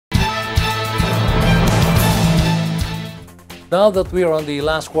Now that we are on the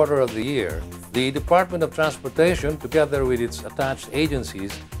last quarter of the year, the Department of Transportation, together with its attached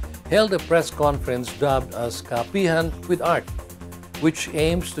agencies, held a press conference dubbed as Kapihan with Art, which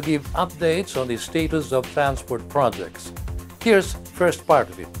aims to give updates on the status of transport projects. Here's first part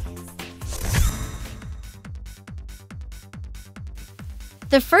of it.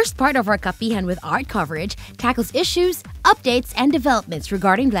 The first part of our Kapihan with Art coverage tackles issues, updates, and developments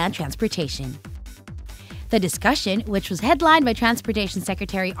regarding land transportation. The discussion, which was headlined by Transportation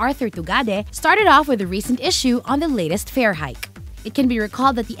Secretary Arthur Tugade, started off with a recent issue on the latest fare hike. It can be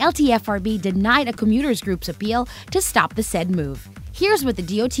recalled that the LTFRB denied a commuters group's appeal to stop the said move. Here's what the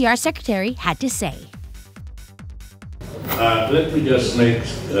DOTR Secretary had to say. Let me just make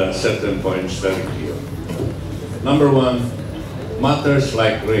certain points very clear. Number one, matters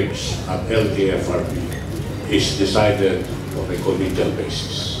like rates at LTFRB is decided on a collegial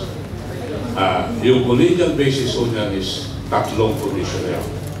basis. Yung collegial basis po niyan is tatlong commissioner.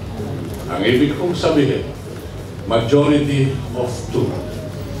 Ang ibig kong sabihin, majority of two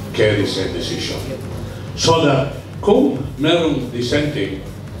carries a decision. So that kung merong dissenting,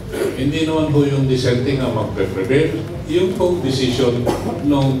 hindi naman po yung dissenting ang magpe-prevail, yung pong decision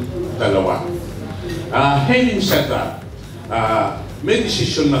ng dalawa. Having said that, may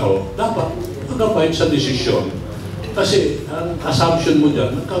decision na ho, dapat magabay sa decision. Kasi ang assumption mo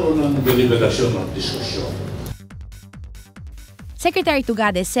dyan, nagkaroon ng deliberasyon at diskusyon. Secretary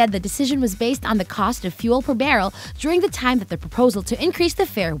Tugade said the decision was based on the cost of fuel per barrel during the time that the proposal to increase the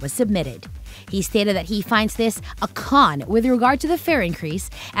fare was submitted. He stated that he finds this a con with regard to the fare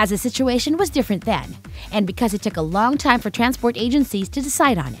increase, as the situation was different then, and because it took a long time for transport agencies to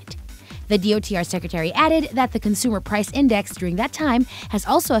decide on it. The DOTR Secretary added that the Consumer Price Index during that time has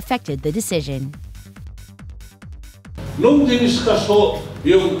also affected the decision. Nung diniscuss ho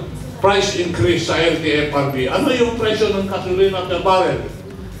yung price increase sa LTFRB, ano yung presyo ng gasolina per barrel?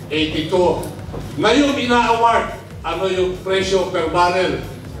 82. Ngayon ina-award, ano yung presyo per barrel?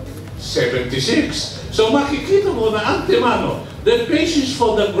 76. So makikita mo na antemano, the basis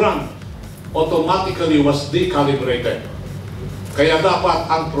for the grant automatically was decalibrated. Kaya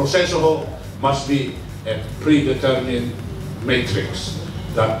dapat ang proseso ho must be a predetermined matrix.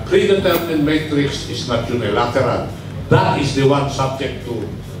 That predetermined matrix is not unilateral. That is the one subject to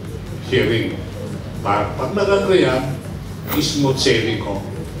hearing. Pag nag-agree yan, smooth sailing ho.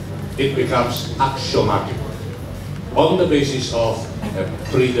 It becomes axiomatic on the basis of a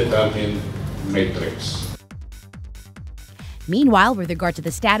predetermined matrix. Meanwhile, with regard to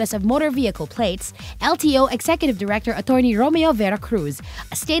the status of motor vehicle plates, LTO Executive Director Attorney Romeo Vera Cruz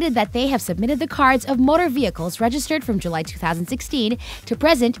stated that they have submitted the cards of motor vehicles registered from July 2016 to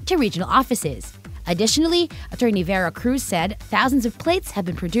present to regional offices. Additionally, Attorney Vera Cruz said thousands of plates have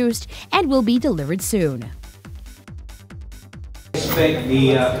been produced and will be delivered soon. Expect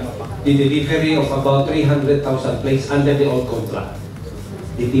the delivery of about 300,000 plates under the old contract.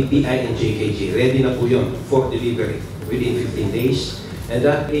 The TPI and JKG, ready na po yun for delivery within 15 days. And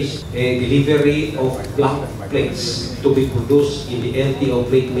that is a delivery of blank plates to be produced in the LTO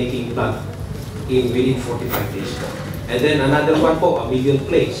plate making plant within 45 days po. And then another one po, 1 million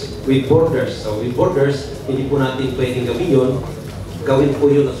plates with borders. So with borders, hindi po natin pwedeng gawin yun. Gawin po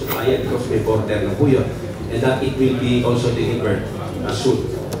yun na supplier because may border na po yun. And that it will be also delivered soon.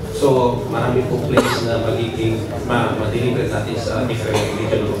 So marami po plates na magiging ma-deliver natin sa different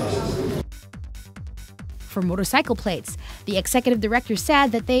regional offices. For motorcycle plates, the executive director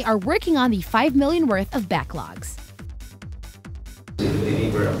said that they are working on the 5 million worth of backlogs. They will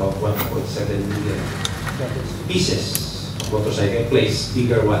deliver about 1.7 million pieces of motorcycle plates,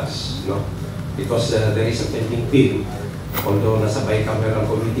 bigger ones, no? Because there is a pending bill, although nasa bicameral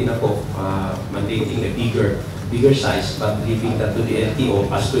committee na po, mandating a bigger size, but leaving that to the LTO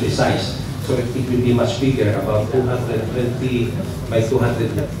as to the size. So it will be much bigger, about 220 by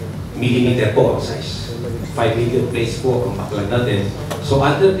 200 millimeter po ang size. 5 million plates po ang backlog natin. So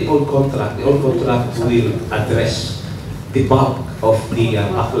under the old contract will address the bulk of the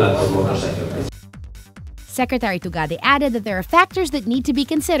backlog of motorcycle plates. Secretary Tugade added that there are factors that need to be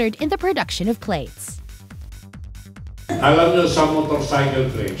considered in the production of plates. Alam nyo, sa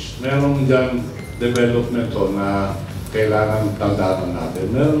motorcycle plates, meron dyan development ho na kailangan tandaan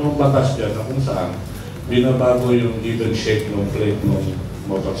natin. Meron ng batas dyan na kung saan binabago yung given shape ng plate ng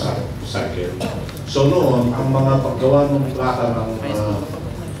motorcycle. So noon, ang mga paggawa ng plaka ng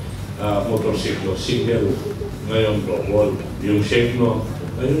motorsiklo, single, ngayon double. Yung shape noon,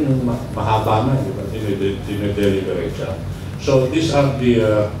 ayun yung mahaba na, di ba? Dinedeliberate siya. So these are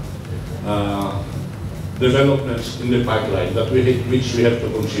the developments in the pipeline which we have to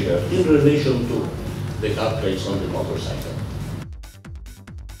consider in relation to the car plates on the motorcycle.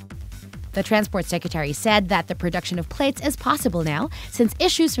 The Transport Secretary said that the production of plates is possible now since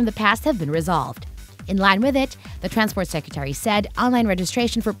issues from the past have been resolved. In line with it, the Transport Secretary said online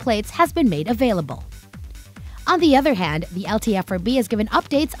registration for plates has been made available. On the other hand, the LTFRB has given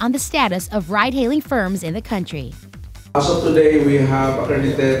updates on the status of ride-hailing firms in the country. As of today, we have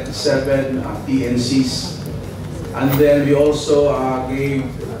accredited 7 TNCs, and then we also gave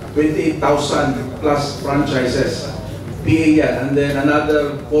 28,000 plus franchises, PA, and then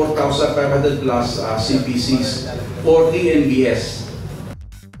another 4,500 plus CPCs for TNBS.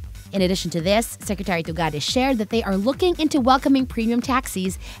 In addition to this, Secretary Tugade shared that they are looking into welcoming premium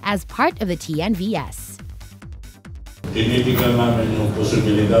taxis as part of the TNVS. Tinitigan namin yung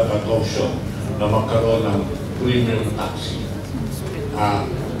posibilidad at option na magkaroon ng premium taxi.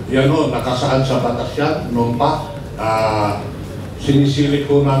 Yan o, nakasaad sa batas yan, noon pa. Sinisilip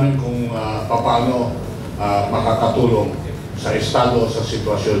po namin kung paano makakatulong sa estado sa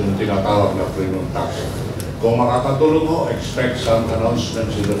sitwasyon yung tinatawag na premium taxi. Kung makakatulong mo, expect some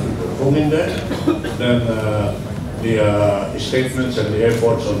announcements in the future. Kung hindi, then the statements and the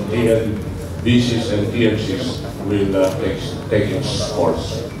efforts on TNBCs and TMCs will take its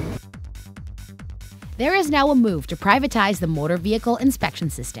course. There is now a move to privatize the motor vehicle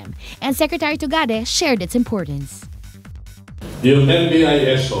inspection system, and Secretary Tugade shared its importance. Yung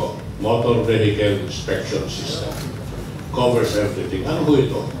MVISO, Motor Vehicle Inspection System, covers everything. Ano ho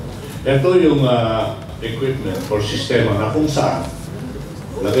ito? Ito yung equipment or sistema na kung saan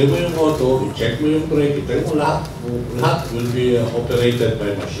lagay mo yung auto, i-check mo yung brake, i-check mo lahat. Lahat will be operated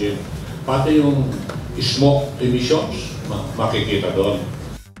by machine. Pati yung smoke emissions, makikita doon.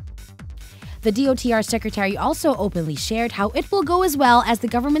 The DOTR Secretary also openly shared how it will go as well as the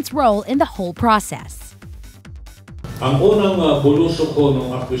government's role in the whole process. Ang unang bulusok ko ng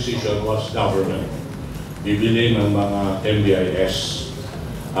acquisition was government. Bibili ng mga MBIS,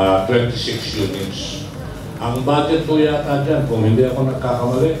 26 units. Ang budget po yata dyan, kung hindi ako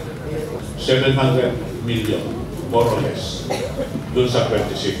nagkakamali, 700 million, more or less, dun sa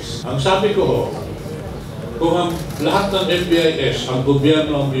 26. Ang sabi ko ho, kung ang lahat ng MBIS, ang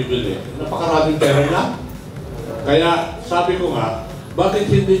gobyerno ang bibili, napakaraming pera na. Kaya sabi ko nga, bakit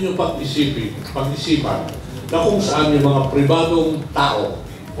hindi nyo pag-isipan na kung saan yung mga pribadong tao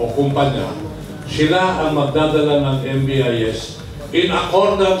o kumpanya, sila ang magdadala ng MBIS in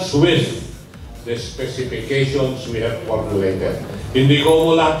accordance with the specifications we have formulated. Hindi ko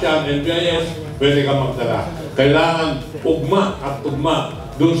mo lahat yan, MBIS, pwede ka magdala. Kailangan ugma at ugma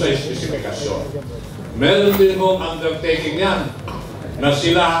dun sa espesifikasyon. Meron din mong undertaking yan na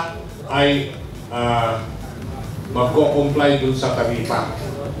sila ay magko-comply dun sa taripa.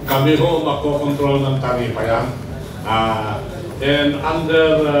 Kami ho magko-control ng taripa yan. And under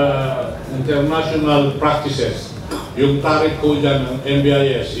international practices, yung tariff po dyan ng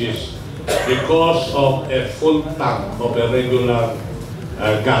MBIS is the cost of a full tank of a regular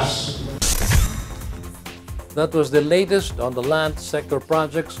gas. That was the latest on the land sector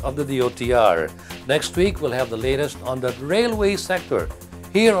projects of the DOTR. Next week, we'll have the latest on the railway sector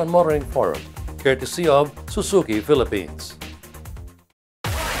here on Motoring Forum, courtesy of Suzuki Philippines.